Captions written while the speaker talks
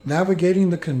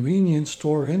Navigating the Convenience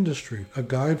Store Industry, a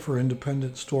guide for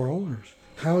independent store owners.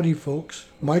 Howdy folks,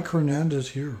 Mike Hernandez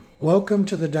here. Welcome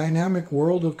to the dynamic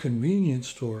world of convenience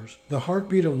stores, the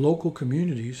heartbeat of local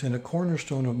communities and a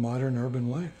cornerstone of modern urban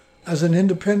life. As an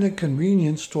independent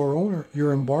convenience store owner,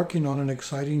 you're embarking on an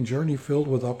exciting journey filled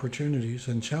with opportunities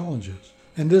and challenges.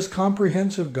 In this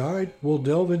comprehensive guide, we'll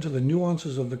delve into the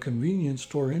nuances of the convenience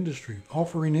store industry,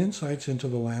 offering insights into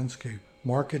the landscape,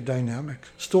 market dynamics,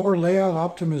 store layout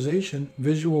optimization,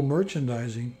 visual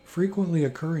merchandising, frequently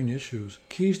occurring issues,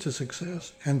 keys to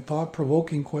success, and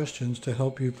thought-provoking questions to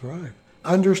help you thrive.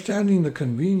 Understanding the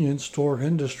convenience store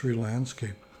industry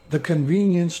landscape. The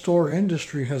convenience store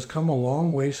industry has come a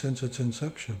long way since its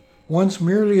inception. Once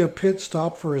merely a pit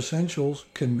stop for essentials,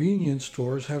 convenience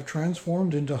stores have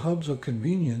transformed into hubs of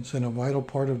convenience and a vital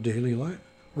part of daily life.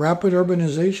 Rapid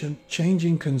urbanization,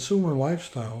 changing consumer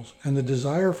lifestyles, and the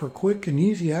desire for quick and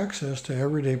easy access to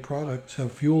everyday products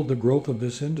have fueled the growth of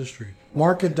this industry.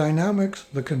 Market dynamics.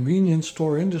 The convenience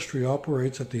store industry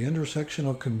operates at the intersection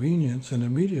of convenience and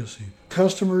immediacy.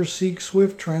 Customers seek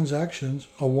swift transactions,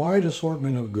 a wide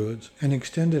assortment of goods, and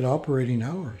extended operating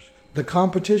hours. The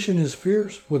competition is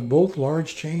fierce, with both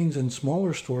large chains and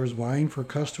smaller stores vying for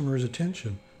customers'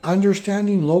 attention.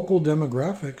 Understanding local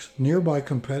demographics, nearby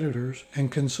competitors, and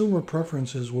consumer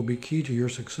preferences will be key to your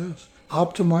success.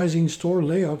 Optimizing store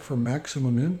layout for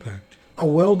maximum impact. A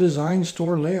well-designed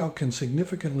store layout can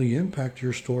significantly impact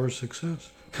your store's success.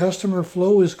 Customer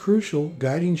flow is crucial,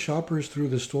 guiding shoppers through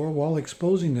the store while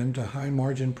exposing them to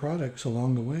high-margin products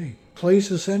along the way.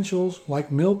 Place essentials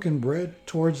like milk and bread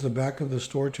towards the back of the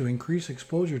store to increase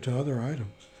exposure to other items.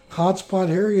 Hotspot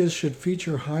areas should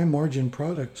feature high-margin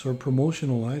products or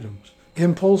promotional items.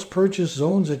 Impulse purchase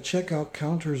zones at checkout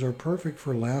counters are perfect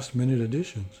for last-minute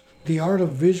additions. The art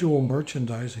of visual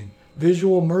merchandising.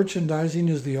 Visual merchandising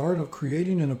is the art of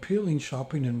creating an appealing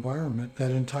shopping environment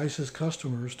that entices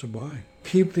customers to buy.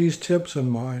 Keep these tips in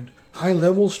mind.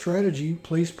 High-level strategy.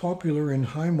 Place popular and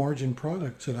high-margin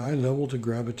products at eye level to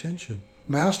grab attention.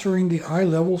 Mastering the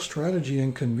eye-level strategy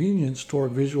in convenience store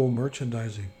visual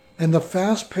merchandising. In the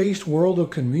fast-paced world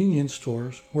of convenience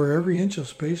stores, where every inch of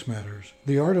space matters,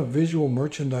 the art of visual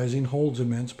merchandising holds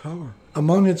immense power.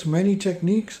 Among its many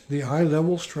techniques, the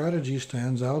eye-level strategy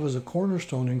stands out as a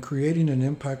cornerstone in creating an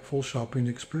impactful shopping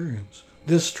experience.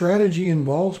 This strategy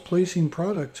involves placing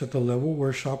products at the level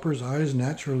where shoppers' eyes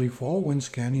naturally fall when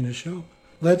scanning a shelf.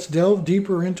 Let's delve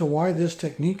deeper into why this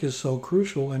technique is so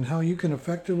crucial and how you can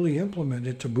effectively implement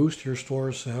it to boost your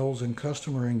store's sales and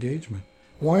customer engagement.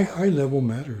 Why eye level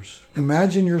matters.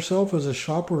 Imagine yourself as a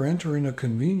shopper entering a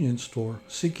convenience store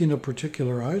seeking a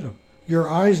particular item. Your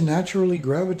eyes naturally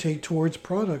gravitate towards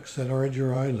products that are at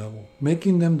your eye level,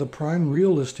 making them the prime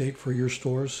real estate for your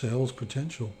store's sales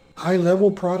potential. Eye level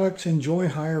products enjoy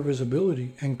higher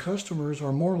visibility, and customers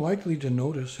are more likely to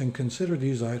notice and consider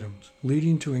these items,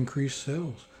 leading to increased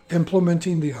sales.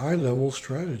 Implementing the eye level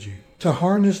strategy. To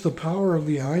harness the power of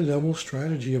the eye level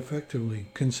strategy effectively,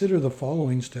 consider the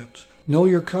following steps. Know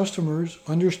your customers,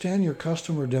 understand your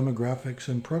customer demographics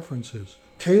and preferences.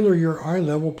 Tailor your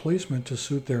eye-level placement to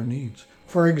suit their needs.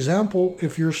 For example,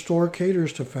 if your store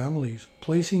caters to families,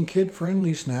 placing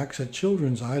kid-friendly snacks at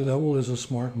children's eye level is a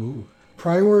smart move.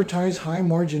 Prioritize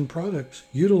high-margin products.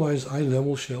 Utilize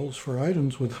eye-level shelves for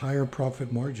items with higher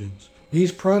profit margins.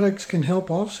 These products can help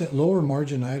offset lower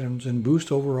margin items and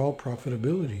boost overall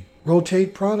profitability.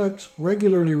 Rotate products.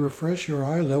 Regularly refresh your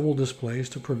eye-level displays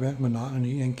to prevent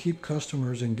monotony and keep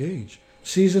customers engaged.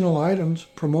 Seasonal items,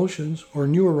 promotions, or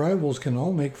new arrivals can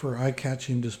all make for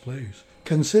eye-catching displays.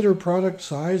 Consider product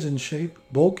size and shape.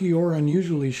 Bulky or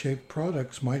unusually shaped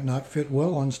products might not fit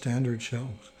well on standard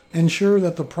shelves. Ensure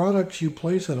that the products you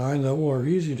place at eye level are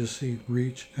easy to see,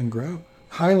 reach, and grab.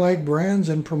 Highlight brands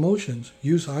and promotions.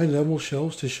 Use eye-level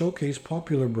shelves to showcase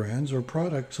popular brands or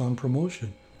products on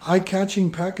promotion.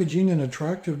 Eye-catching packaging and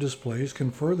attractive displays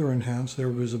can further enhance their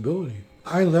visibility.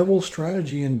 Eye-level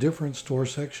strategy in different store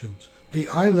sections. The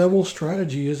eye-level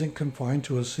strategy isn't confined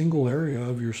to a single area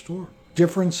of your store.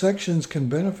 Different sections can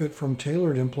benefit from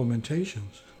tailored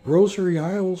implementations. Grocery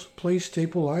aisles. Place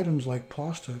staple items like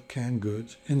pasta, canned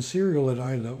goods, and cereal at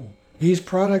eye level. These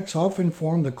products often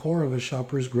form the core of a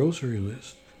shopper's grocery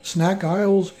list. Snack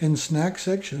aisles and snack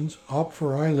sections opt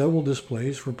for eye-level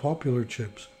displays for popular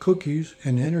chips, cookies,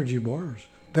 and energy bars.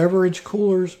 Beverage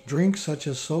coolers. Drinks such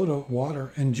as soda,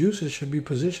 water, and juices should be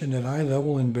positioned at eye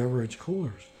level in beverage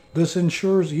coolers. This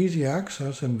ensures easy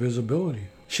access and visibility.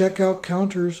 Checkout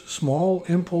counters. Small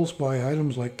impulse buy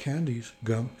items like candies,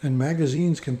 gum, and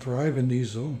magazines can thrive in these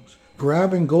zones.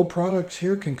 Grab-and-go products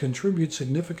here can contribute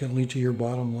significantly to your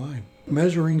bottom line.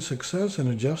 Measuring success and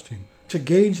adjusting. To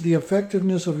gauge the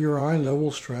effectiveness of your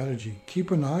eye-level strategy,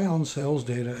 keep an eye on sales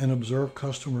data and observe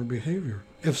customer behavior.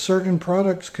 If certain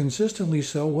products consistently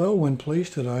sell well when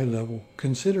placed at eye level,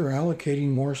 consider allocating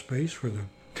more space for them.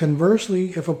 Conversely,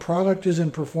 if a product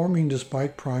isn't performing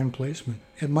despite prime placement,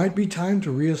 it might be time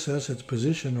to reassess its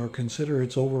position or consider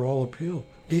its overall appeal.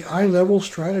 The eye-level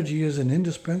strategy is an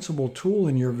indispensable tool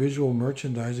in your visual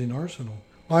merchandising arsenal.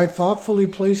 By thoughtfully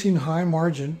placing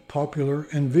high-margin, popular,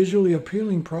 and visually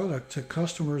appealing products at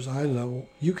customers' eye level,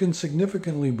 you can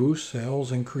significantly boost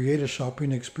sales and create a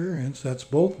shopping experience that's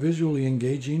both visually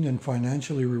engaging and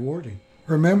financially rewarding.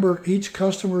 Remember, each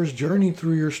customer's journey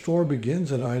through your store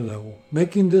begins at eye level,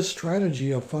 making this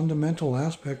strategy a fundamental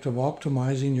aspect of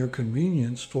optimizing your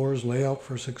convenience store's layout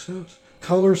for success.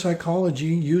 Color psychology: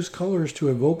 use colors to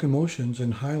evoke emotions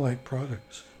and highlight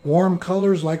products. Warm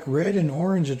colors like red and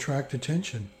orange attract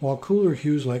attention, while cooler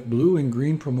hues like blue and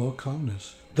green promote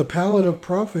calmness. The Palette of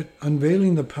Profit: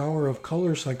 unveiling the power of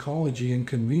color psychology in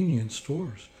convenience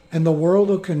stores. In the world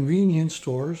of convenience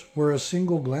stores, where a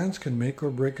single glance can make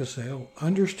or break a sale,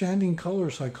 understanding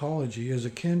color psychology is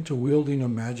akin to wielding a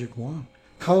magic wand.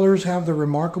 Colors have the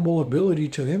remarkable ability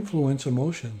to influence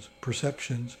emotions,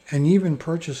 perceptions, and even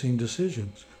purchasing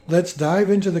decisions. Let's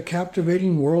dive into the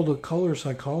captivating world of color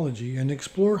psychology and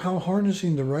explore how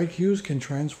harnessing the right hues can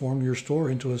transform your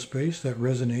store into a space that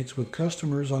resonates with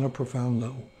customers on a profound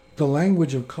level. The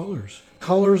language of colors.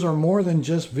 Colors are more than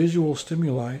just visual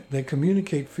stimuli. They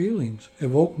communicate feelings,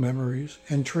 evoke memories,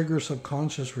 and trigger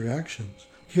subconscious reactions.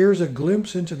 Here's a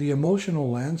glimpse into the emotional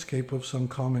landscape of some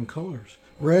common colors.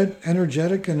 Red: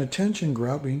 energetic and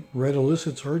attention-grabbing. Red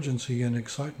elicits urgency and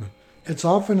excitement. It's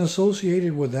often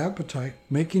associated with appetite,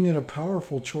 making it a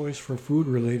powerful choice for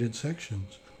food-related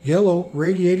sections. Yellow: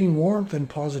 radiating warmth and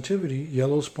positivity.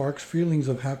 Yellow sparks feelings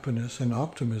of happiness and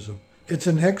optimism. It's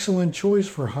an excellent choice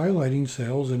for highlighting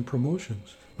sales and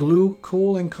promotions. Blue: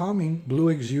 cool and calming. Blue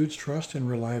exudes trust and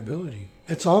reliability.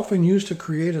 It's often used to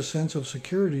create a sense of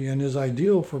security and is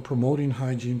ideal for promoting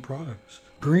hygiene products.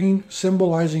 Green: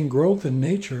 symbolizing growth and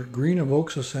nature. Green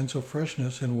evokes a sense of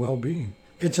freshness and well-being.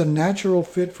 It's a natural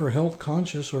fit for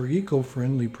health-conscious or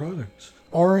eco-friendly products.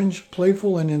 Orange: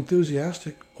 playful and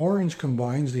enthusiastic. Orange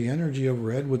combines the energy of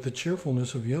red with the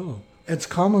cheerfulness of yellow. It's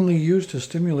commonly used to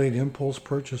stimulate impulse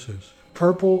purchases.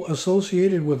 Purple: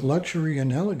 associated with luxury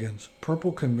and elegance.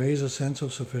 Purple conveys a sense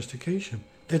of sophistication.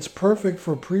 It's perfect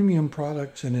for premium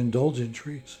products and indulgent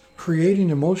treats,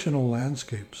 creating emotional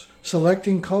landscapes.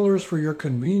 Selecting colors for your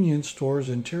convenience store's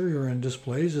interior and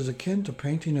displays is akin to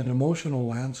painting an emotional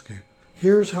landscape.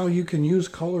 Here's how you can use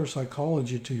color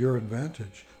psychology to your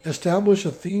advantage. Establish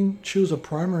a theme. Choose a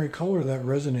primary color that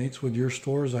resonates with your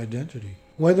store's identity.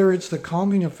 Whether it's the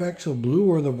calming effects of blue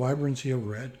or the vibrancy of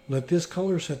red, let this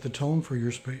color set the tone for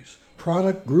your space.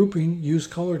 Product grouping: use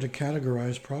color to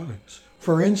categorize products.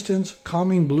 For instance,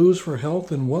 calming blues for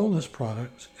health and wellness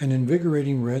products and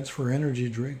invigorating reds for energy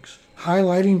drinks.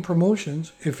 Highlighting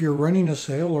promotions: if you're running a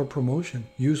sale or promotion,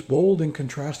 use bold and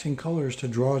contrasting colors to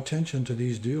draw attention to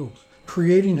these deals.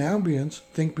 Creating ambience: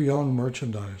 think beyond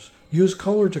merchandise. Use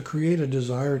color to create a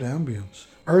desired ambience.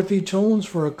 Earthy tones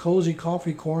for a cozy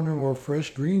coffee corner or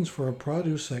fresh greens for a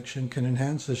produce section can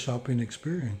enhance the shopping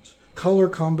experience. Color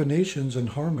combinations and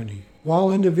harmony.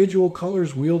 While individual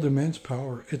colors wield immense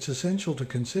power, it's essential to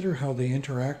consider how they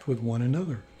interact with one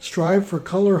another. Strive for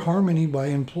color harmony by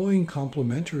employing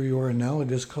complementary or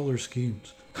analogous color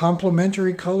schemes.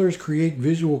 Complementary colors create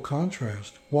visual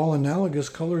contrast, while analogous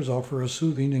colors offer a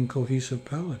soothing and cohesive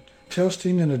palette.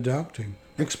 Testing and adapting.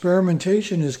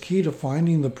 Experimentation is key to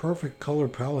finding the perfect color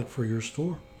palette for your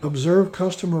store. Observe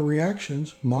customer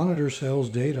reactions, monitor sales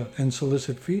data, and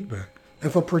solicit feedback.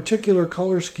 If a particular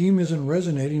color scheme isn't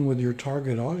resonating with your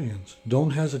target audience,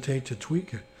 don't hesitate to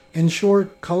tweak it. In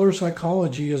short, color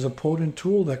psychology is a potent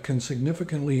tool that can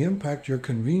significantly impact your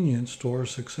convenience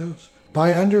store's success.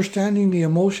 By understanding the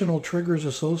emotional triggers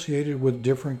associated with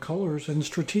different colors and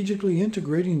strategically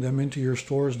integrating them into your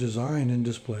store's design and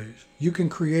displays, you can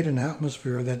create an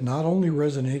atmosphere that not only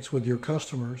resonates with your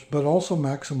customers, but also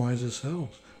maximizes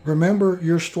sales. Remember,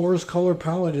 your store's color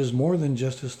palette is more than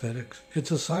just aesthetics.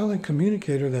 It's a silent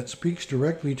communicator that speaks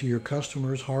directly to your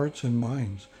customers' hearts and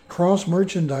minds.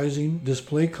 Cross-merchandising: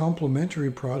 display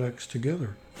complementary products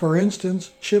together. For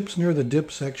instance, chips near the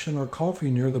dip section or coffee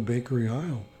near the bakery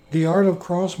aisle. The art of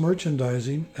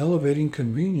cross-merchandising: elevating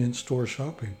convenience store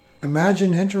shopping.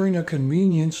 Imagine entering a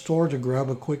convenience store to grab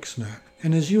a quick snack,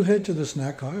 and as you head to the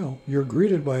snack aisle, you're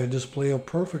greeted by a display of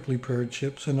perfectly paired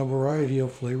chips and a variety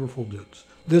of flavorful dips.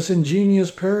 This ingenious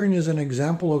pairing is an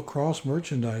example of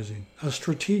cross-merchandising, a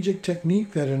strategic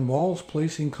technique that involves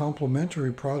placing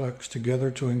complementary products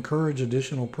together to encourage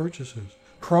additional purchases.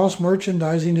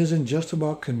 Cross-merchandising isn't just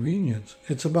about convenience,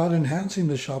 it's about enhancing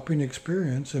the shopping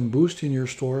experience and boosting your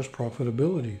store's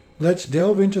profitability. Let's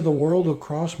delve into the world of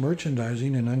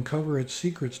cross-merchandising and uncover its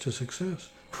secrets to success.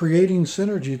 Creating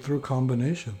synergy through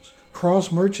combinations.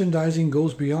 Cross-merchandising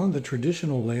goes beyond the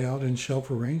traditional layout and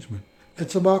shelf arrangement.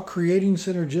 It's about creating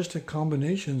synergistic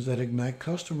combinations that ignite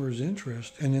customers'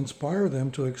 interest and inspire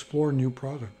them to explore new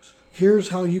products. Here's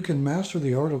how you can master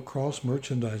the art of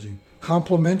cross-merchandising.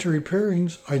 Complementary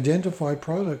pairings identify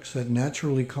products that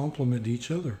naturally complement each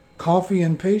other. Coffee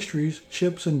and pastries,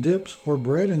 chips and dips, or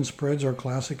bread and spreads are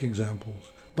classic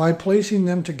examples. By placing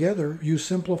them together, you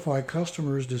simplify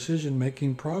customers'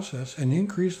 decision-making process and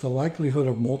increase the likelihood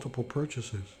of multiple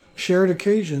purchases. Shared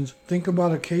occasions, think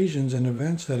about occasions and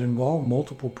events that involve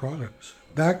multiple products.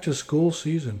 Back to school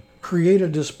season, create a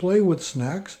display with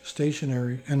snacks,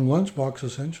 stationery, and lunchbox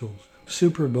essentials.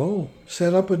 Super Bowl,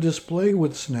 set up a display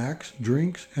with snacks,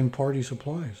 drinks, and party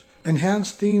supplies.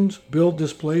 Enhance themes, build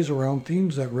displays around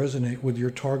themes that resonate with your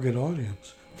target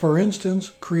audience. For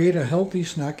instance, create a healthy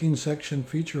snacking section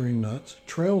featuring nuts,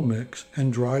 trail mix,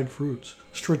 and dried fruits.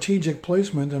 Strategic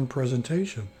placement and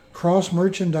presentation.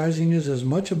 Cross-merchandising is as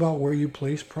much about where you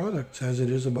place products as it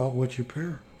is about what you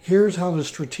pair. Here's how to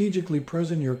strategically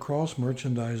present your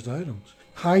cross-merchandised items.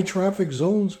 High traffic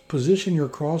zones, position your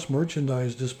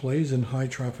cross-merchandise displays in high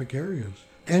traffic areas.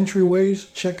 Entryways,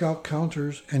 checkout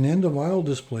counters, and end-of-aisle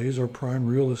displays are prime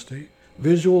real estate.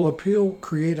 Visual appeal,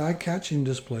 create eye-catching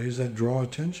displays that draw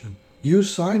attention.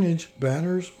 Use signage,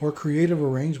 banners, or creative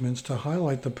arrangements to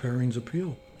highlight the pairing's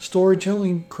appeal.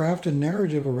 Storytelling, craft a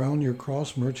narrative around your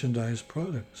cross-merchandise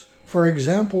products. For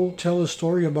example, tell a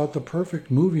story about the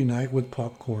perfect movie night with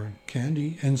popcorn,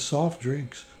 candy, and soft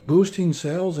drinks, boosting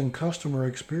sales and customer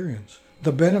experience.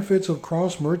 The benefits of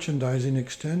cross-merchandising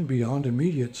extend beyond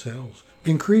immediate sales.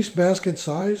 Increased basket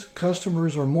size,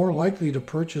 customers are more likely to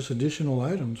purchase additional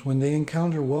items when they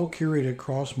encounter well-curated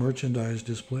cross-merchandise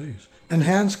displays.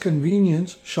 Enhanced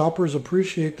convenience, shoppers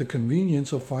appreciate the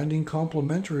convenience of finding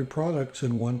complementary products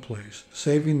in one place,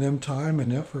 saving them time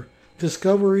and effort.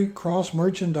 Discovery,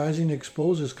 cross-merchandising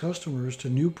exposes customers to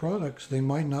new products they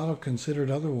might not have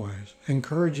considered otherwise,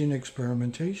 encouraging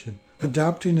experimentation.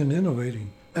 Adapting and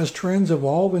innovating. As trends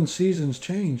evolve and seasons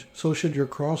change, so should your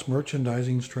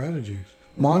cross-merchandising strategies.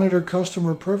 Monitor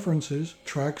customer preferences,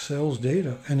 track sales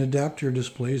data, and adapt your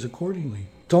displays accordingly.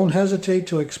 Don't hesitate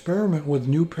to experiment with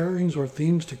new pairings or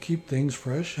themes to keep things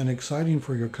fresh and exciting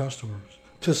for your customers.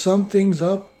 To sum things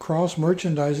up,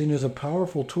 cross-merchandising is a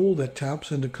powerful tool that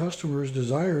taps into customers'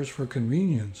 desires for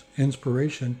convenience,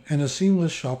 inspiration, and a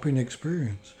seamless shopping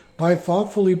experience. By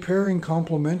thoughtfully pairing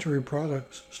complementary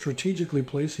products, strategically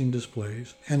placing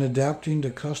displays, and adapting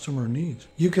to customer needs,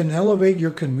 you can elevate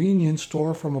your convenience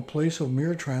store from a place of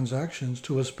mere transactions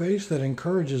to a space that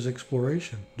encourages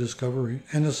exploration, discovery,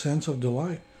 and a sense of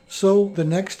delight. So, the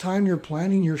next time you're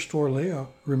planning your store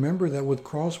layout, remember that with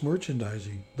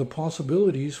cross-merchandising, the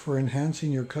possibilities for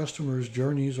enhancing your customers'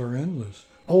 journeys are endless.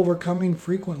 Overcoming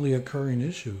frequently occurring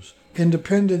issues.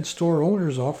 Independent store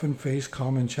owners often face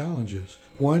common challenges.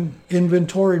 1.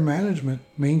 Inventory management.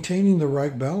 Maintaining the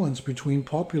right balance between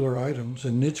popular items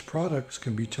and niche products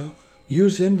can be tough.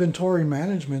 Use inventory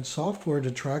management software to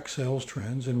track sales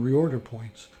trends and reorder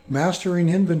points. Mastering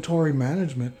inventory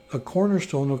management, a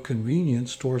cornerstone of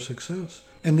convenience store success.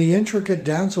 In the intricate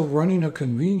dance of running a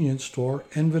convenience store,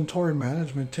 inventory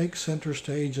management takes center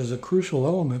stage as a crucial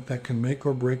element that can make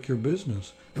or break your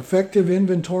business. Effective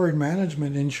inventory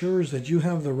management ensures that you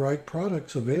have the right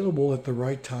products available at the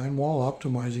right time while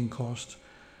optimizing costs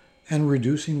and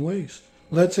reducing waste.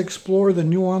 Let's explore the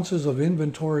nuances of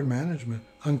inventory management,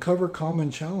 uncover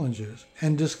common challenges,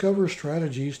 and discover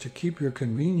strategies to keep your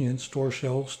convenience store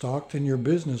shelves stocked and your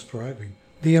business thriving.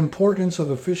 The importance of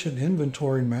efficient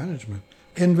inventory management.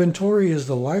 Inventory is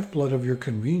the lifeblood of your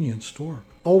convenience store.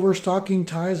 Overstocking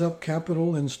ties up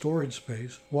capital and storage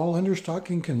space, while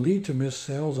understocking can lead to missed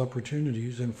sales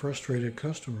opportunities and frustrated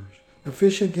customers.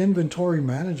 Efficient inventory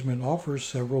management offers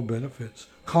several benefits.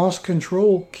 Cost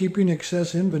control, keeping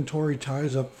excess inventory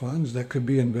ties up funds that could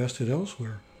be invested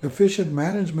elsewhere. Efficient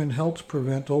management helps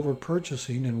prevent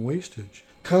overpurchasing and wastage.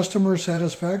 Customer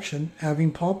satisfaction,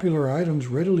 having popular items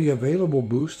readily available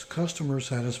boosts customer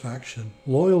satisfaction,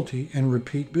 loyalty, and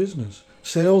repeat business.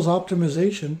 Sales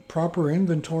optimization, proper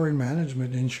inventory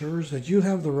management ensures that you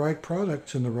have the right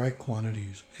products in the right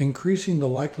quantities, increasing the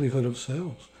likelihood of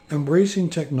sales. Embracing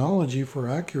technology for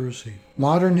accuracy.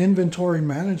 Modern inventory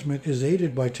management is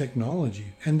aided by technology,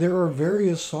 and there are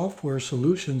various software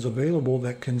solutions available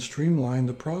that can streamline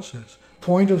the process.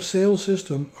 Point of sale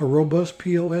system, a robust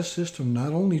POS system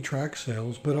not only tracks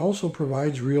sales, but also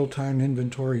provides real-time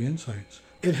inventory insights.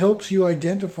 It helps you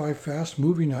identify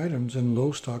fast-moving items and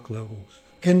low stock levels.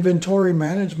 Inventory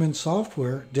management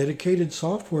software, dedicated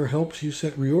software helps you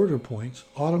set reorder points,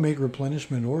 automate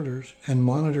replenishment orders, and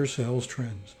monitor sales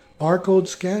trends. Barcode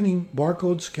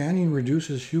scanning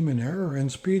reduces human error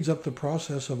and speeds up the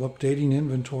process of updating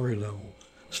inventory levels.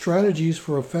 Strategies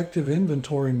for effective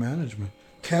inventory management.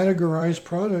 Categorize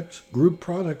products, group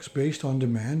products based on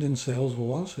demand and sales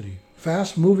velocity.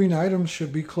 Fast-moving items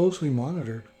should be closely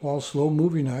monitored, while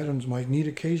slow-moving items might need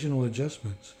occasional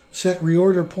adjustments. Set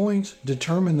reorder points,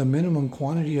 determine the minimum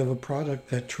quantity of a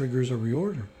product that triggers a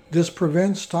reorder. This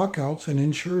prevents stockouts and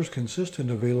ensures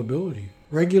consistent availability.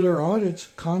 Regular audits,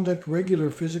 conduct regular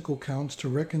physical counts to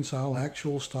reconcile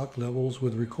actual stock levels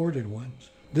with recorded ones.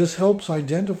 This helps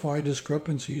identify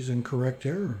discrepancies and correct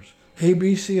errors.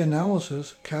 ABC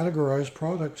analysis, categorize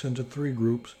products into 3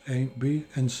 groups, A, B,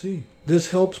 and C.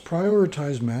 This helps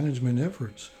prioritize management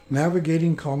efforts.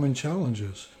 Navigating common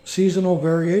challenges. Seasonal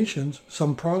variations,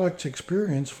 some products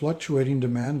experience fluctuating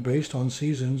demand based on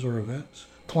seasons or events.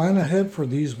 Plan ahead for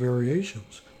these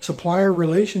variations. Supplier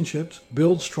relationships,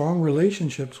 build strong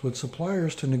relationships with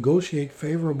suppliers to negotiate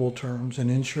favorable terms and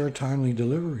ensure timely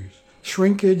deliveries.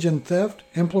 Shrinkage and theft,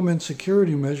 implement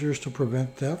security measures to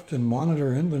prevent theft and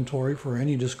monitor inventory for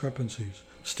any discrepancies.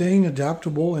 Staying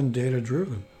adaptable and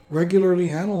data-driven. Regularly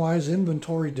analyze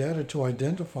inventory data to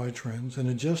identify trends and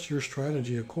adjust your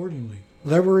strategy accordingly.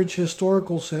 Leverage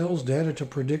historical sales data to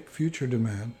predict future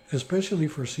demand, especially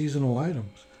for seasonal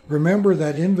items. Remember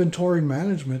that inventory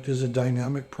management is a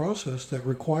dynamic process that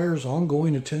requires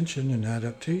ongoing attention and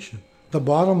adaptation. The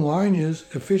bottom line is,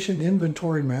 efficient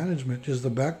inventory management is the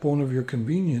backbone of your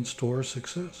convenience store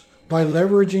success. By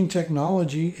leveraging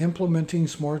technology, implementing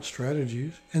smart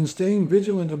strategies, and staying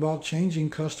vigilant about changing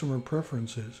customer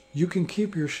preferences, you can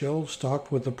keep your shelves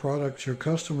stocked with the products your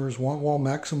customers want while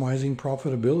maximizing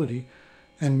profitability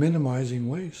and minimizing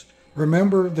waste.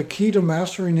 Remember, the key to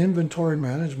mastering inventory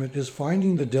management is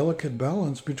finding the delicate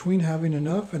balance between having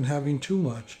enough and having too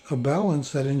much, a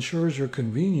balance that ensures your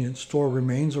convenience store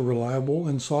remains a reliable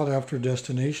and sought-after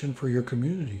destination for your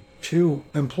community. 2.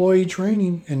 Employee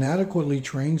training. Inadequately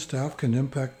trained staff can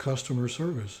impact customer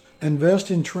service.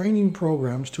 Invest in training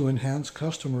programs to enhance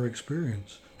customer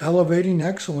experience. Elevating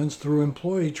excellence through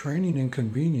employee training in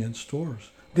convenience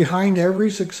stores. Behind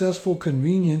every successful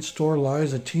convenience store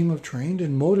lies a team of trained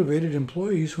and motivated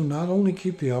employees who not only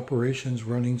keep the operations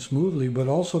running smoothly, but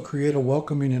also create a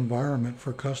welcoming environment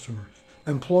for customers.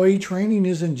 Employee training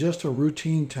isn't just a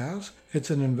routine task, it's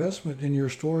an investment in your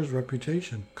store's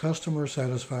reputation, customer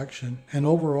satisfaction, and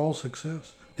overall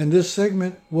success. In this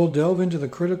segment, we'll delve into the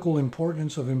critical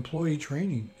importance of employee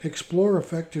training, explore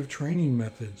effective training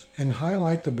methods, and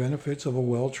highlight the benefits of a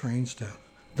well-trained staff.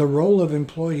 The role of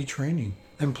employee training.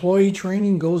 Employee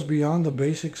training goes beyond the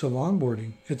basics of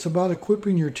onboarding. It's about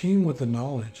equipping your team with the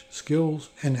knowledge,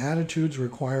 skills, and attitudes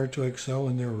required to excel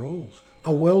in their roles.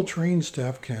 A well-trained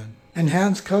staff can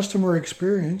enhance customer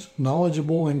experience.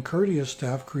 Knowledgeable and courteous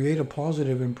staff create a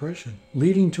positive impression,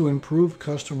 leading to improved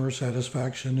customer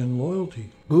satisfaction and loyalty.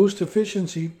 Boost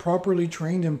efficiency. Properly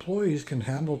trained employees can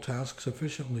handle tasks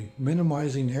efficiently,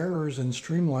 minimizing errors and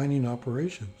streamlining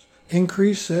operations.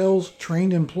 Increased sales.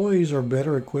 Trained employees are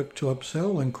better equipped to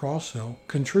upsell and cross-sell,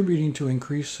 contributing to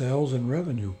increased sales and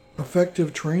revenue.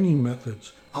 Effective training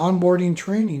methods. Onboarding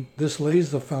training. This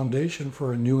lays the foundation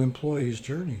for a new employee's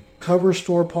journey. Cover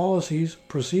store policies,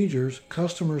 procedures,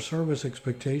 customer service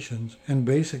expectations, and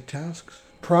basic tasks.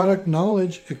 Product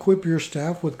knowledge. Equip your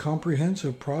staff with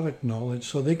comprehensive product knowledge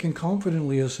so they can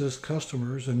confidently assist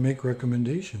customers and make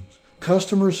recommendations.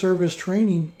 Customer service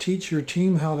training. Teach your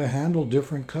team how to handle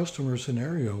different customer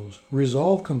scenarios,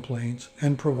 resolve complaints,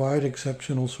 and provide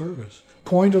exceptional service.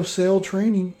 Point of sale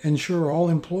training. Ensure all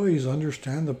employees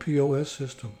understand the POS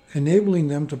system, enabling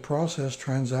them to process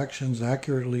transactions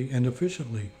accurately and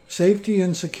efficiently. Safety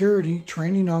and security.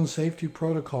 Training on safety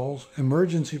protocols,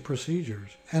 emergency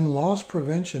procedures, and loss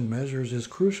prevention measures is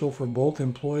crucial for both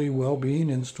employee well-being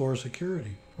and store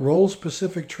security.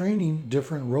 Role-specific training.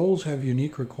 Different roles have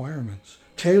unique requirements.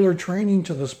 Tailor training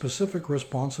to the specific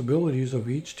responsibilities of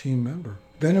each team member.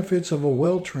 Benefits of a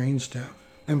well-trained staff.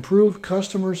 Improved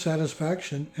customer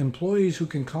satisfaction. Employees who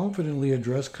can confidently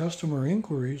address customer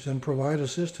inquiries and provide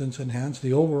assistance enhance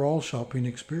the overall shopping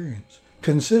experience.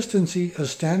 Consistency, a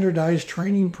standardized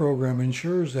training program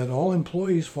ensures that all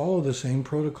employees follow the same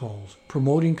protocols,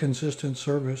 promoting consistent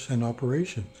service and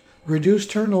operations.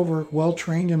 Reduced turnover,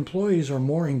 well-trained employees are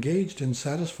more engaged and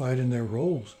satisfied in their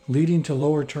roles, leading to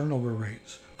lower turnover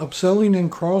rates. Upselling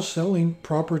and cross-selling,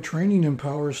 proper training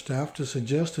empowers staff to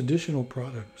suggest additional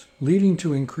products, leading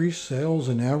to increased sales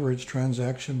and average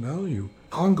transaction value.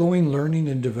 Ongoing learning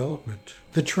and development.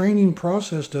 The training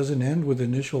process doesn't end with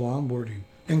initial onboarding.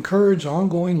 Encourage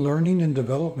ongoing learning and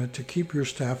development to keep your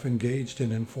staff engaged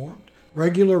and informed.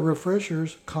 Regular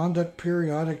refreshers, conduct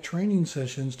periodic training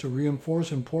sessions to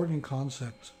reinforce important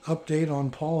concepts, update on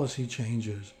policy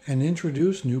changes, and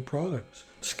introduce new products.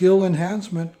 Skill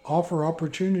enhancement, offer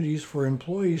opportunities for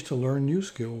employees to learn new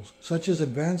skills, such as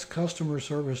advanced customer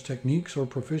service techniques or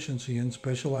proficiency in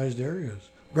specialized areas.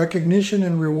 Recognition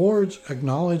and rewards,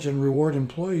 acknowledge and reward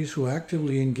employees who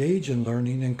actively engage in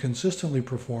learning and consistently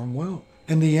perform well.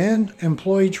 In the end,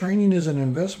 employee training is an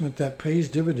investment that pays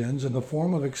dividends in the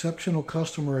form of exceptional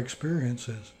customer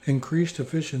experiences, increased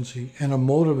efficiency, and a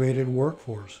motivated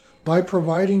workforce. By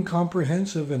providing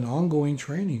comprehensive and ongoing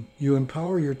training, you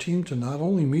empower your team to not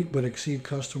only meet but exceed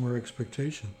customer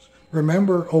expectations.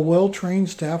 Remember, a well-trained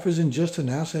staff isn't just an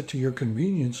asset to your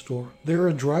convenience store. They're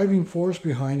a driving force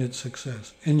behind its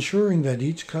success, ensuring that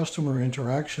each customer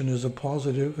interaction is a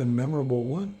positive and memorable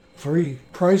one. 3.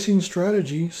 Pricing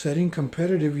strategy. Setting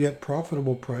competitive yet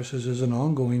profitable prices is an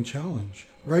ongoing challenge.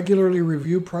 Regularly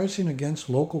review pricing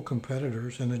against local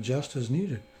competitors and adjust as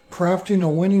needed. Crafting a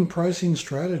winning pricing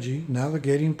strategy.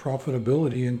 Navigating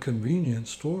profitability in convenience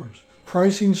stores.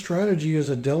 Pricing strategy is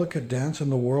a delicate dance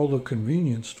in the world of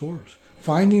convenience stores.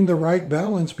 Finding the right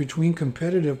balance between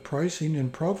competitive pricing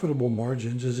and profitable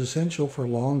margins is essential for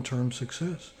long-term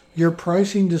success. Your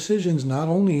pricing decisions not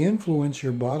only influence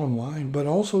your bottom line, but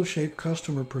also shape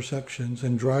customer perceptions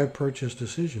and drive purchase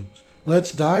decisions.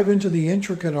 Let's dive into the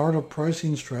intricate art of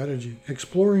pricing strategy,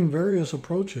 exploring various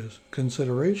approaches,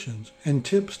 considerations, and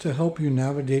tips to help you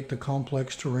navigate the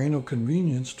complex terrain of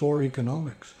convenience store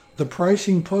economics. The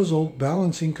pricing puzzle,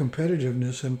 balancing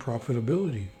competitiveness and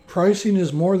profitability. Pricing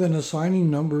is more than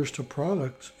assigning numbers to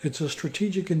products. It's a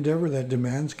strategic endeavor that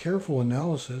demands careful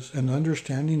analysis and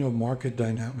understanding of market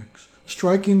dynamics.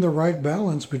 Striking the right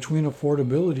balance between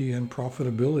affordability and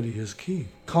profitability is key.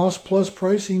 Cost plus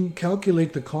pricing,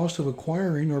 calculate the cost of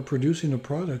acquiring or producing a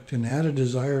product and add a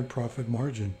desired profit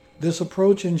margin. This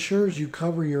approach ensures you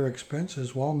cover your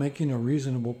expenses while making a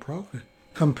reasonable profit.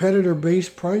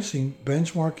 Competitor-based pricing,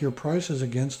 benchmark your prices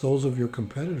against those of your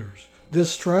competitors. This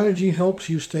strategy helps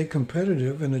you stay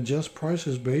competitive and adjust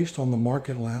prices based on the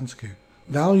market landscape.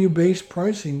 Value-based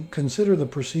pricing, consider the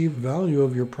perceived value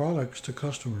of your products to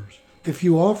customers. If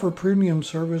you offer premium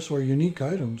service or unique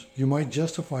items, you might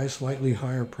justify slightly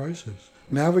higher prices.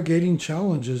 Navigating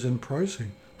challenges in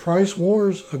pricing. Price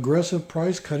wars, aggressive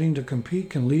price cutting to compete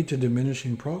can lead to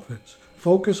diminishing profits.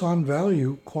 Focus on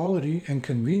value, quality, and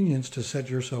convenience to set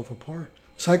yourself apart.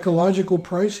 Psychological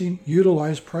pricing,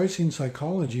 utilize pricing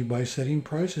psychology by setting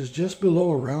prices just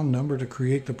below a round number to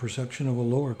create the perception of a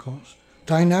lower cost.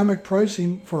 Dynamic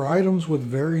pricing, for items with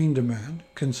varying demand,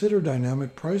 consider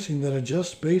dynamic pricing that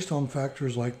adjusts based on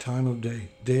factors like time of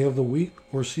day of the week,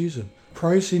 or season.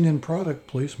 Pricing and product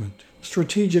placement.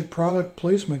 Strategic product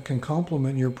placement can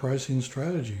complement your pricing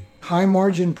strategy. High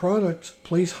margin products,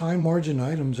 place high margin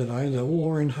items at eye level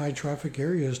or in high traffic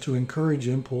areas to encourage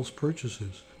impulse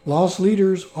purchases. Loss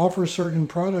leaders, offer certain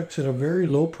products at a very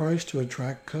low price to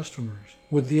attract customers,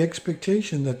 with the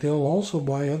expectation that they'll also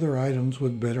buy other items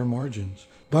with better margins.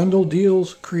 Bundle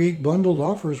deals, create bundled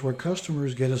offers where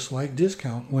customers get a slight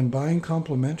discount when buying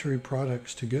complementary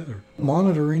products together.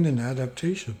 Monitoring and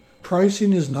adaptation.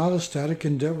 Pricing is not a static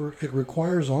endeavor. It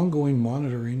requires ongoing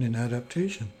monitoring and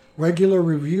adaptation. Regular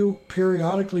review,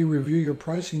 periodically review your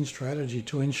pricing strategy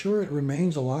to ensure it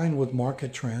remains aligned with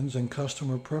market trends and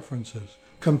customer preferences.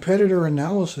 Competitor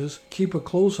analysis, keep a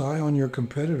close eye on your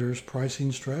competitors'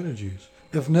 pricing strategies.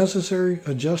 If necessary,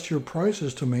 adjust your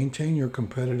prices to maintain your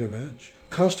competitive edge.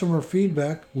 Customer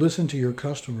feedback, listen to your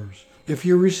customers. If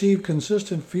you receive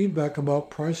consistent feedback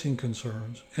about pricing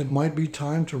concerns, it might be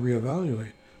time to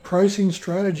reevaluate. Pricing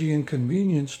strategy in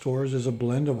convenience stores is a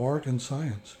blend of art and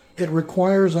science. It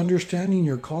requires understanding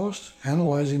your costs,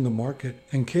 analyzing the market,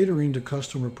 and catering to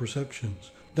customer perceptions.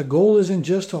 The goal isn't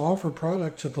just to offer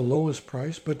products at the lowest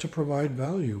price, but to provide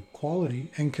value,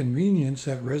 quality, and convenience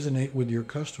that resonate with your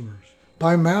customers.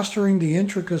 By mastering the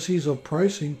intricacies of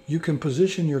pricing, you can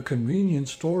position your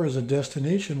convenience store as a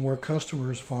destination where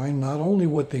customers find not only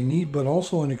what they need, but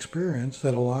also an experience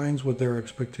that aligns with their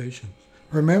expectations.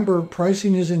 Remember,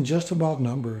 pricing isn't just about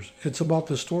numbers. It's about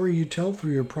the story you tell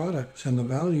through your products and the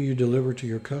value you deliver to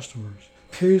your customers.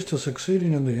 Keys to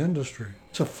succeeding in the industry.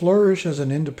 To flourish as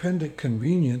an independent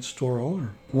convenience store owner.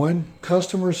 1.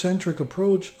 Customer-centric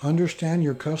approach. Understand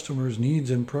your customers'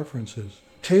 needs and preferences.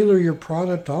 Tailor your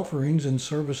product offerings and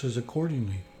services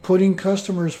accordingly. Putting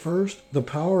customers first. The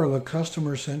power of a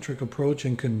customer-centric approach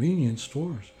in convenience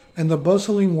stores. In the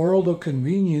bustling world of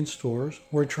convenience stores,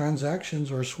 where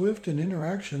transactions are swift and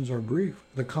interactions are brief,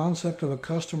 the concept of a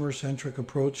customer-centric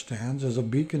approach stands as a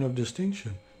beacon of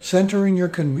distinction. Centering your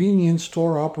convenience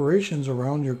store operations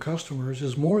around your customers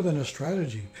is more than a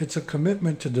strategy. It's a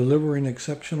commitment to delivering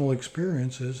exceptional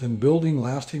experiences and building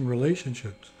lasting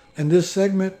relationships. In this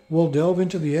segment, we'll delve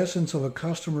into the essence of a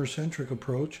customer-centric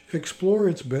approach, explore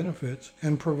its benefits,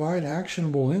 and provide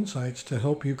actionable insights to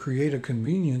help you create a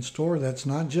convenience store that's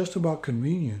not just about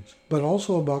convenience, but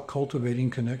also about cultivating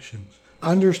connections.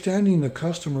 Understanding the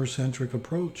customer-centric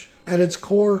approach. At its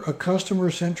core, a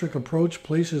customer-centric approach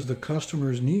places the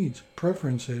customer's needs,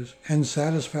 preferences, and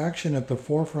satisfaction at the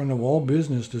forefront of all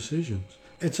business decisions.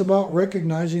 It's about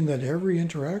recognizing that every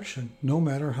interaction, no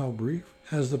matter how brief,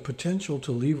 has the potential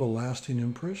to leave a lasting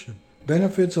impression.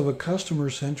 Benefits of a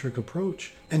customer-centric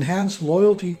approach. Enhanced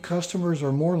loyalty. Customers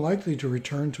are more likely to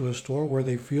return to a store where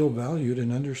they feel valued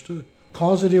and understood.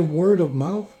 Positive word of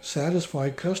mouth.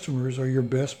 Satisfied customers are your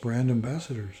best brand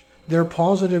ambassadors. Their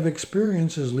positive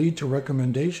experiences lead to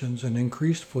recommendations and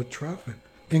increased foot traffic.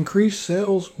 Increased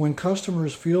sales. When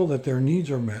customers feel that their needs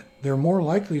are met, they're more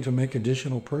likely to make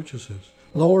additional purchases.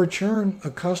 Lower churn. A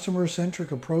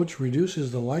customer-centric approach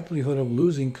reduces the likelihood of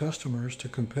losing customers to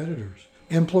competitors.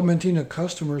 Implementing a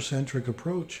customer-centric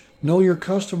approach. Know your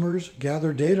customers.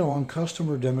 Gather data on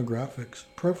customer demographics,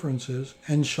 preferences,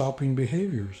 and shopping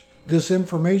behaviors. This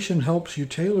information helps you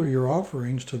tailor your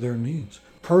offerings to their needs.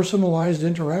 Personalized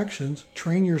interactions.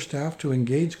 Train your staff to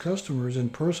engage customers in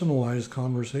personalized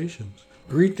conversations.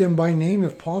 Greet them by name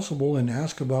if possible and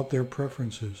ask about their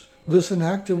preferences. Listen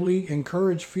actively,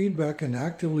 encourage feedback, and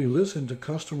actively listen to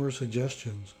customer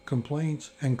suggestions,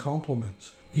 complaints, and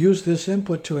compliments. Use this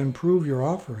input to improve your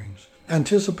offerings.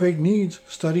 Anticipate needs.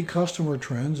 Study customer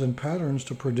trends and patterns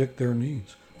to predict their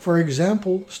needs. For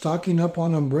example, stocking up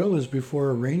on umbrellas before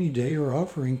a rainy day or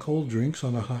offering cold drinks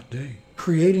on a hot day.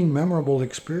 Creating memorable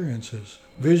experiences.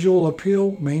 Visual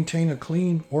appeal. Maintain a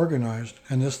clean, organized,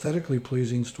 and aesthetically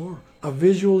pleasing store. A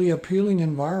visually appealing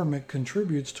environment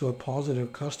contributes to a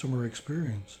positive customer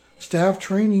experience. Staff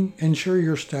training. Ensure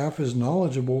your staff is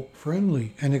knowledgeable,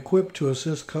 friendly, and equipped to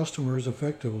assist customers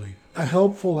effectively. A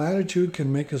helpful attitude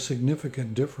can make a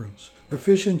significant difference.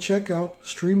 Efficient checkout.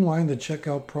 Streamline the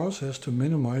checkout process to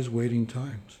minimize waiting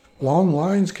times. Long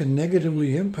lines can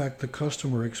negatively impact the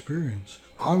customer experience.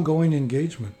 Ongoing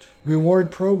engagement.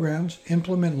 Reward programs.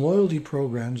 Implement loyalty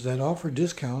programs that offer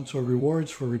discounts or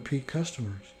rewards for repeat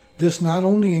customers. This not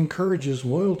only encourages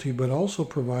loyalty but also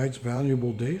provides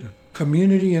valuable data.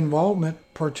 Community involvement.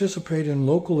 Participate in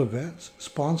local events,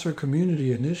 sponsor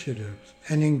community initiatives,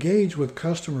 and engage with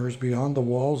customers beyond the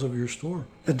walls of your store.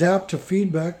 Adapt to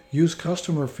feedback. Use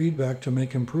customer feedback to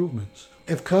make improvements.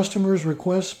 If customers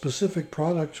request specific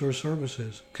products or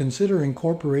services, consider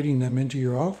incorporating them into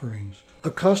your offerings. A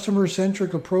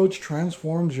customer-centric approach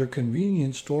transforms your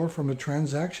convenience store from a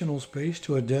transactional space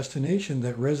to a destination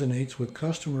that resonates with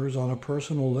customers on a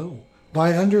personal level.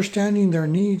 By understanding their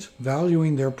needs,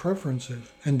 valuing their preferences,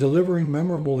 and delivering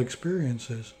memorable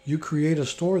experiences, you create a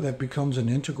store that becomes an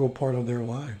integral part of their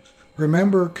lives.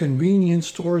 Remember, convenience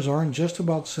stores aren't just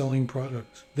about selling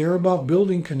products. They're about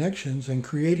building connections and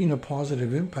creating a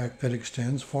positive impact that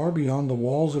extends far beyond the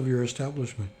walls of your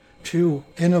establishment. 2.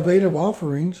 Innovative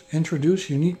offerings. Introduce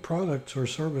unique products or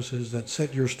services that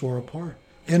set your store apart.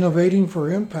 Innovating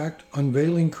for impact.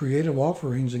 Unveiling creative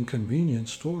offerings in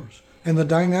convenience stores. In the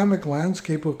dynamic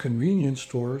landscape of convenience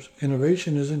stores,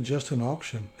 innovation isn't just an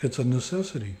option, it's a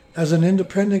necessity. As an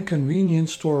independent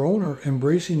convenience store owner,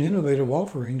 embracing innovative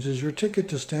offerings is your ticket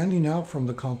to standing out from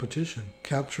the competition,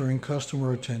 capturing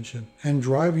customer attention, and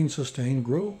driving sustained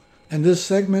growth. In this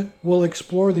segment, we'll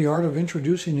explore the art of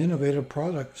introducing innovative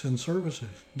products and services,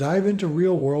 dive into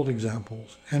real-world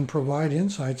examples, and provide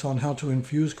insights on how to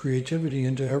infuse creativity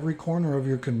into every corner of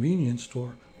your convenience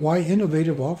store. Why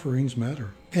innovative offerings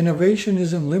matter. Innovation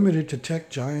isn't limited to tech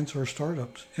giants or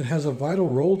startups. It has a vital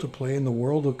role to play in the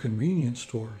world of convenience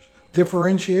stores.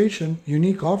 Differentiation.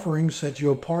 Unique offerings set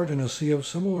you apart in a sea of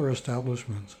similar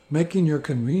establishments, making your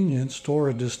convenience store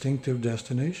a distinctive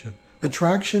destination.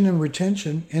 Attraction and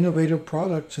retention. Innovative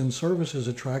products and services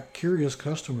attract curious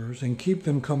customers and keep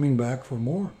them coming back for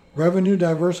more. Revenue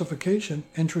diversification.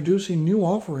 Introducing new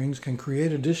offerings can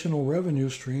create additional revenue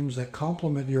streams that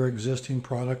complement your existing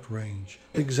product range.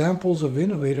 Examples of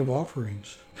innovative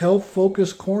offerings. Health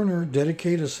Focus Corner.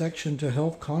 Dedicate a section to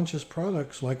health-conscious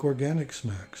products like organic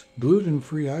snacks,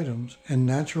 gluten-free items, and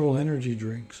natural energy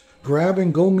drinks. Grab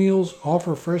and Go Meals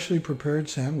offer freshly prepared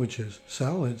sandwiches,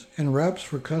 salads, and wraps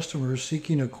for customers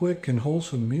seeking a quick and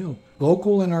wholesome meal.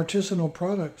 Local and artisanal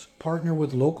products. Partner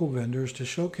with local vendors to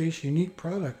showcase unique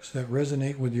products that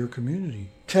resonate with your community.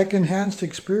 Tech-enhanced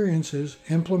experiences.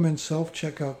 Implement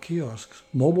self-checkout kiosks,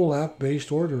 mobile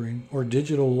app-based ordering, or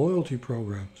digital loyalty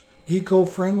programs.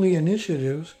 Eco-friendly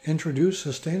initiatives. Introduce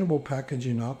sustainable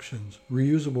packaging options,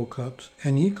 reusable cups,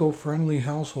 and eco-friendly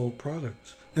household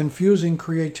products. Infusing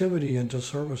creativity into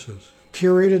services.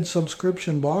 Curated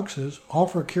subscription boxes.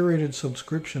 Offer curated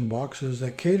subscription boxes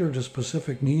that cater to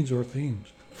specific needs or themes.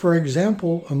 For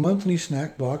example, a monthly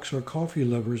snack box or coffee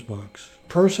lovers box.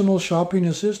 Personal shopping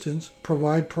assistance.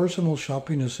 Provide personal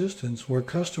shopping assistance where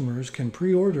customers can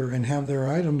pre-order and have their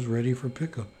items ready for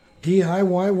pickup.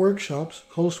 DIY workshops.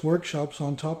 Host workshops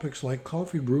on topics like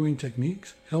coffee brewing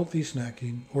techniques, healthy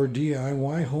snacking, or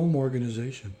DIY home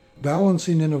organization.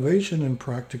 Balancing innovation and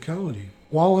practicality.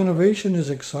 While innovation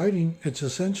is exciting, it's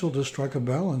essential to strike a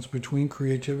balance between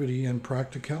creativity and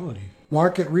practicality.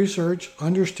 Market research.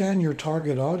 Understand your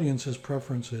target audience's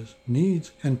preferences,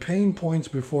 needs, and pain points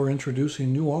before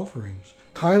introducing new offerings.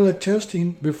 Pilot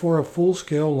testing. Before a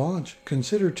full-scale launch,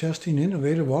 consider testing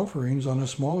innovative offerings on a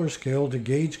smaller scale to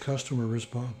gauge customer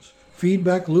response.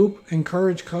 Feedback loop.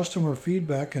 Encourage customer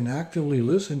feedback and actively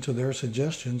listen to their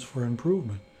suggestions for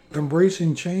improvement.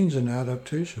 Embracing change and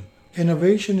adaptation.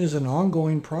 Innovation is an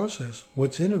ongoing process.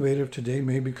 What's innovative today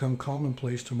may become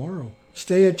commonplace tomorrow.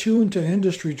 Stay attuned to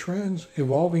industry trends,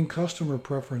 evolving customer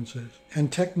preferences,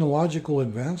 and technological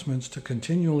advancements to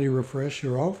continually refresh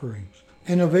your offerings.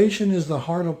 Innovation is the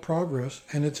heart of progress,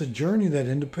 and it's a journey that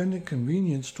independent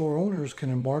convenience store owners can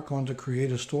embark on to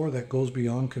create a store that goes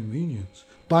beyond convenience.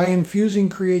 By infusing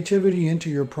creativity into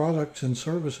your products and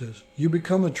services, you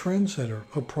become a trendsetter,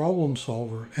 a problem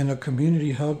solver, and a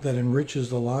community hub that enriches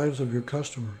the lives of your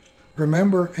customers.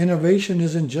 Remember, innovation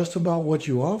isn't just about what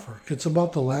you offer. It's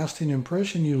about the lasting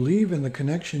impression you leave and the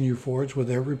connection you forge with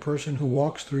every person who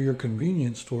walks through your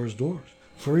convenience store's doors.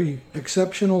 3.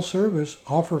 Exceptional service.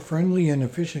 Offer friendly and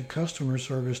efficient customer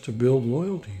service to build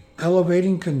loyalty.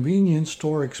 Elevating convenience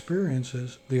store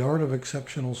experiences, the art of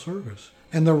exceptional service.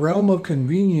 In the realm of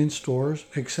convenience stores,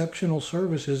 exceptional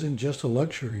service isn't just a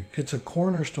luxury, it's a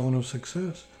cornerstone of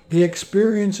success. The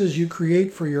experiences you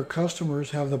create for your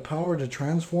customers have the power to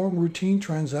transform routine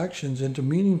transactions into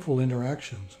meaningful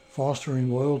interactions,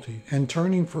 fostering loyalty, and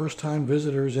turning first-time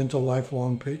visitors into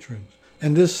lifelong patrons.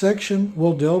 In this section,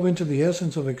 we'll delve into the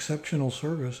essence of exceptional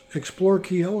service, explore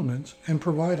key elements, and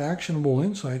provide actionable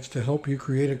insights to help you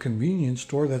create a convenience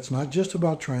store that's not just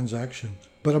about transactions,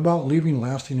 but about leaving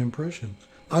lasting impressions.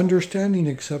 Understanding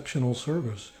exceptional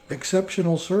service.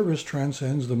 Exceptional service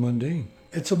transcends the mundane.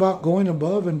 It's about going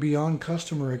above and beyond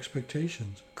customer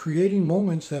expectations, creating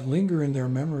moments that linger in their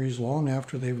memories long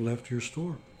after they've left your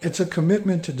store. It's a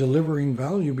commitment to delivering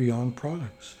value beyond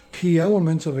products. Key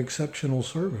elements of exceptional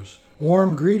service.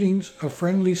 Warm greetings. A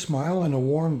friendly smile and a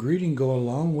warm greeting go a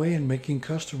long way in making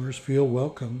customers feel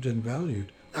welcomed and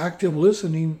valued. Active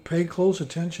listening. Pay close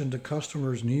attention to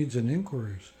customers' needs and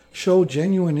inquiries. Show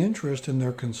genuine interest in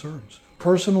their concerns.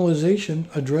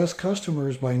 Personalization. Address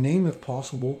customers by name if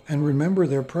possible and remember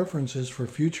their preferences for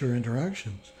future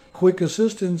interactions. Quick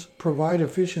assistance. Provide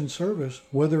efficient service,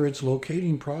 whether it's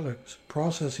locating products,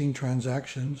 processing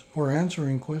transactions, or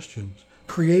answering questions.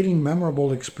 Creating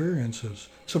memorable experiences.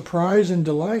 Surprise and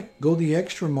delight. Go the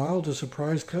extra mile to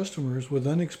surprise customers with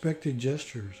unexpected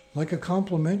gestures, like a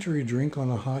complimentary drink on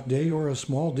a hot day or a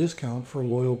small discount for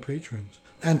loyal patrons.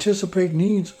 Anticipate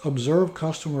needs. Observe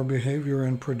customer behavior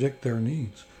and predict their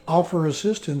needs. Offer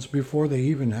assistance before they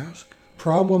even ask.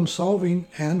 Problem solving.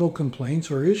 Handle complaints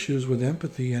or issues with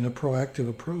empathy and a proactive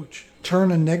approach.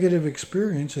 Turn a negative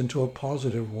experience into a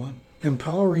positive one.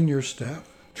 Empowering your staff.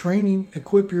 Training.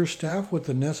 Equip your staff with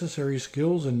the necessary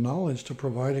skills and knowledge to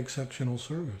provide exceptional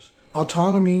service.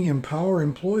 Autonomy. Empower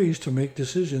employees to make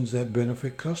decisions that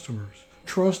benefit customers.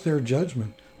 Trust their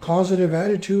judgment. Positive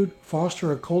attitude.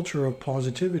 Foster a culture of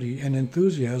positivity and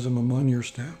enthusiasm among your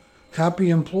staff. Happy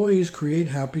employees create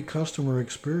happy customer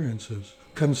experiences.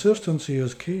 Consistency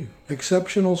is key.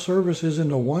 Exceptional service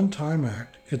isn't a one-time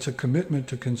act. It's a commitment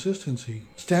to consistency.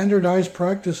 Standardized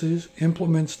practices.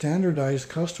 Implement standardized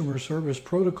customer service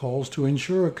protocols to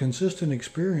ensure a consistent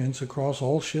experience across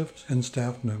all shifts and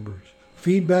staff members.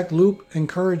 Feedback loop.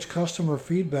 Encourage customer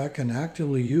feedback and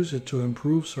actively use it to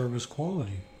improve service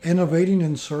quality. Innovating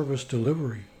in service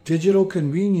delivery. Digital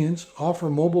convenience offer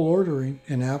mobile ordering,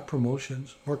 in-app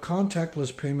promotions, or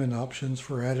contactless payment options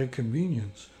for added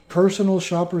convenience. Personal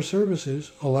shopper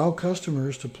services allow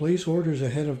customers to place orders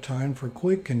ahead of time for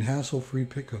quick and hassle-free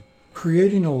pickup,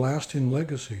 creating a lasting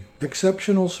legacy.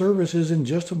 Exceptional service isn't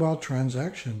just about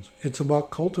transactions, it's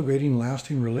about cultivating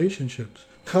lasting relationships.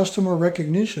 Customer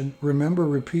recognition, remember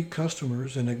repeat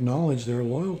customers and acknowledge their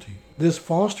loyalty. This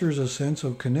fosters a sense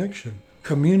of connection.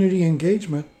 Community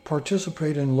engagement,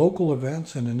 participate in local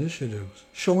events and initiatives,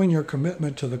 showing your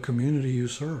commitment to the community you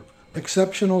serve.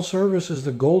 Exceptional service is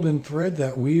the golden thread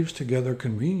that weaves together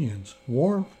convenience,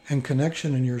 warmth, and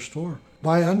connection in your store.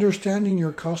 By understanding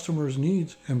your customers'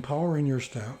 needs, empowering your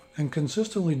staff, and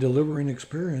consistently delivering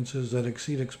experiences that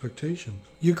exceed expectations,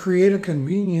 you create a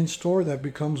convenience store that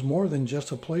becomes more than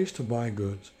just a place to buy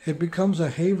goods. It becomes a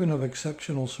haven of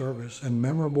exceptional service and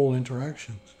memorable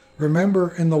interactions.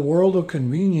 Remember, in the world of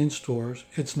convenience stores,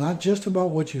 it's not just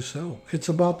about what you sell. It's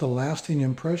about the lasting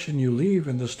impression you leave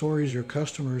and the stories your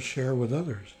customers share with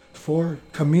others. 4.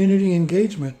 Community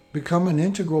engagement. Become an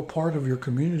integral part of your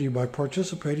community by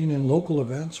participating in local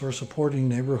events or supporting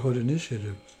neighborhood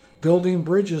initiatives. Building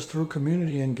bridges through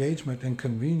community engagement in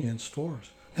convenience stores.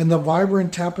 In the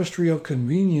vibrant tapestry of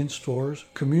convenience stores,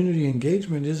 community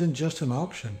engagement isn't just an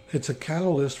option. It's a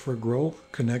catalyst for growth,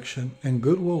 connection, and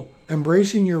goodwill.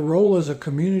 Embracing your role as a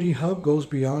community hub goes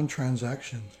beyond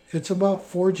transactions. It's about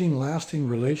forging lasting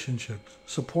relationships,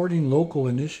 supporting local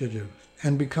initiatives,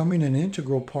 and becoming an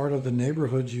integral part of the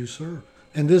neighborhoods you serve.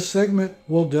 In this segment,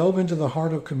 we'll delve into the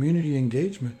heart of community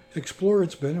engagement, explore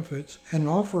its benefits, and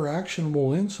offer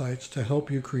actionable insights to help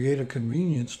you create a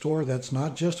convenience store that's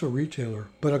not just a retailer,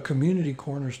 but a community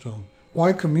cornerstone.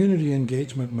 Why community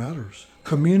engagement matters.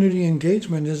 Community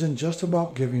engagement isn't just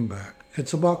about giving back.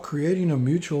 It's about creating a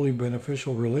mutually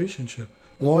beneficial relationship.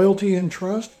 Loyalty and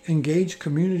trust. Engaged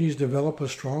communities develop a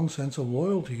strong sense of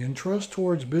loyalty and trust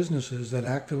towards businesses that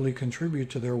actively contribute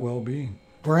to their well-being.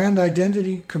 Brand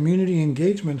identity. Community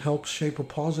engagement helps shape a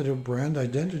positive brand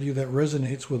identity that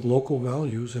resonates with local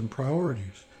values and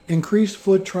priorities. Increased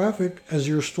foot traffic. As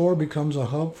your store becomes a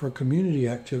hub for community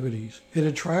activities, it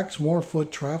attracts more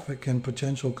foot traffic and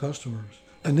potential customers.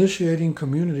 Initiating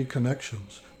community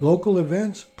connections. Local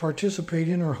events. Participate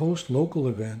in or host local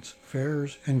events,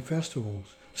 fairs, and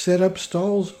festivals. Set up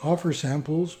stalls, offer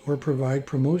samples, or provide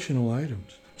promotional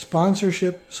items.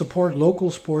 Sponsorship. Support local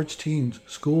sports teams,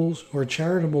 schools, or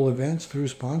charitable events through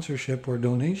sponsorship or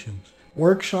donations.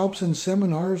 Workshops and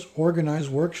seminars. Organize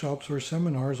workshops or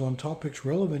seminars on topics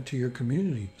relevant to your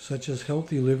community, such as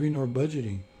healthy living or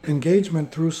budgeting.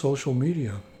 Engagement through social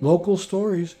media. Local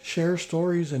stories. Share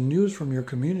stories and news from your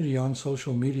community on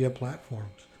social media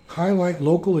platforms. Highlight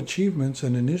local achievements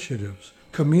and initiatives.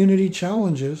 Community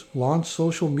challenges. Launch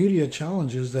social media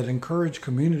challenges that encourage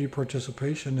community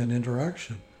participation and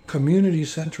interaction.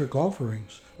 Community-centric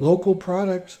offerings. Local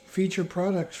products. Feature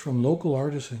products from local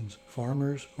artisans,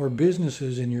 farmers, or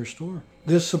businesses in your store.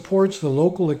 This supports the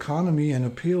local economy and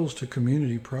appeals to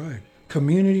community pride.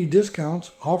 Community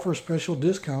discounts. Offer special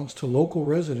discounts to local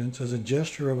residents as a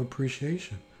gesture of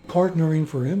appreciation. Partnering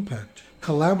for impact.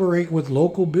 Collaborate with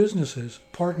local businesses.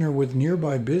 Partner with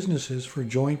nearby businesses for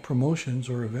joint promotions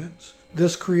or events.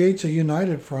 This creates a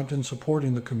united front in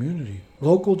supporting the community.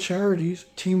 Local charities.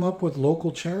 Team up with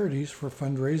local charities for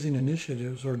fundraising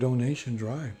initiatives or donation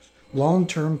drives.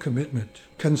 Long-term commitment.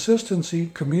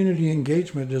 Consistency. Community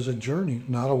engagement is a journey,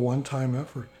 not a one-time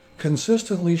effort.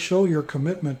 Consistently show your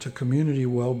commitment to community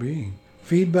well-being.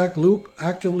 Feedback loop.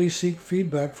 Actively seek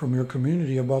feedback from your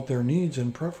community about their needs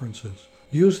and preferences.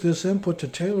 Use this input to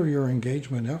tailor your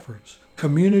engagement efforts.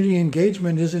 Community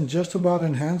engagement isn't just about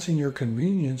enhancing your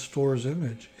convenience store's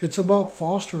image. It's about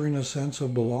fostering a sense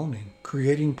of belonging,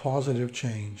 creating positive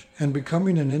change, and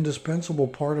becoming an indispensable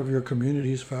part of your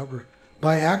community's fabric.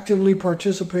 By actively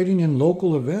participating in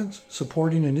local events,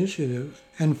 supporting initiatives,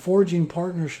 and forging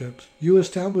partnerships, you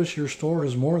establish your store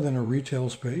as more than a retail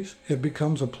space. It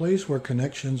becomes a place where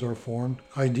connections are formed,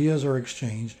 ideas are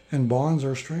exchanged, and bonds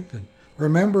are strengthened.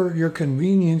 Remember, your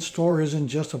convenience store isn't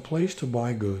just a place to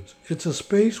buy goods. It's a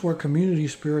space where community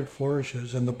spirit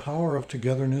flourishes and the power of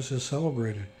togetherness is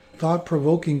celebrated.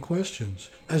 Thought-provoking questions.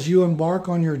 As you embark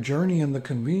on your journey in the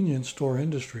convenience store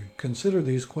industry, consider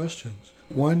these questions.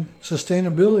 1.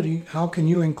 Sustainability. How can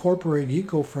you incorporate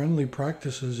eco-friendly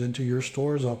practices into your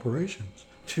store's operations?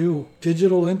 2.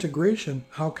 Digital integration.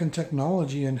 How can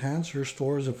technology enhance your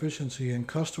store's efficiency and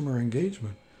customer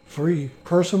engagement? 3.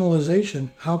 Personalization.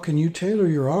 How can you tailor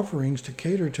your offerings to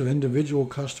cater to individual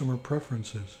customer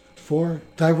preferences? 4.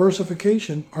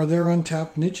 Diversification. Are there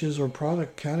untapped niches or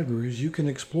product categories you can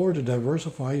explore to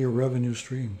diversify your revenue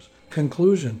streams?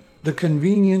 Conclusion. The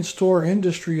convenience store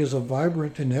industry is a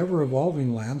vibrant and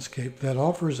ever-evolving landscape that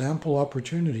offers ample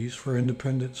opportunities for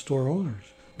independent store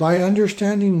owners. By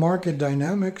understanding market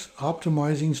dynamics,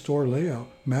 optimizing store layout,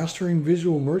 mastering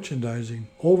visual merchandising,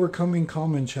 overcoming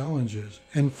common challenges,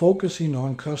 and focusing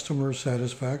on customer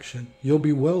satisfaction, you'll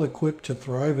be well equipped to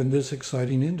thrive in this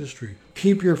exciting industry.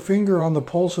 Keep your finger on the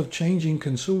pulse of changing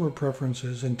consumer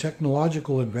preferences and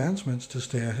technological advancements to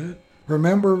stay ahead.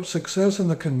 Remember, success in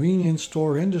the convenience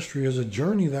store industry is a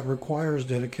journey that requires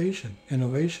dedication,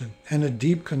 innovation, and a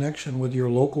deep connection with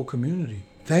your local community.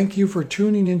 Thank you for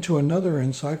tuning into another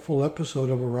insightful episode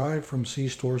of Arrive from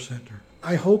C-Store Center.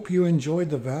 I hope you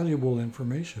enjoyed the valuable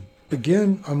information.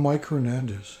 Again, I'm Mike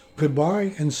Hernandez.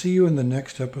 Goodbye and see you in the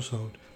next episode.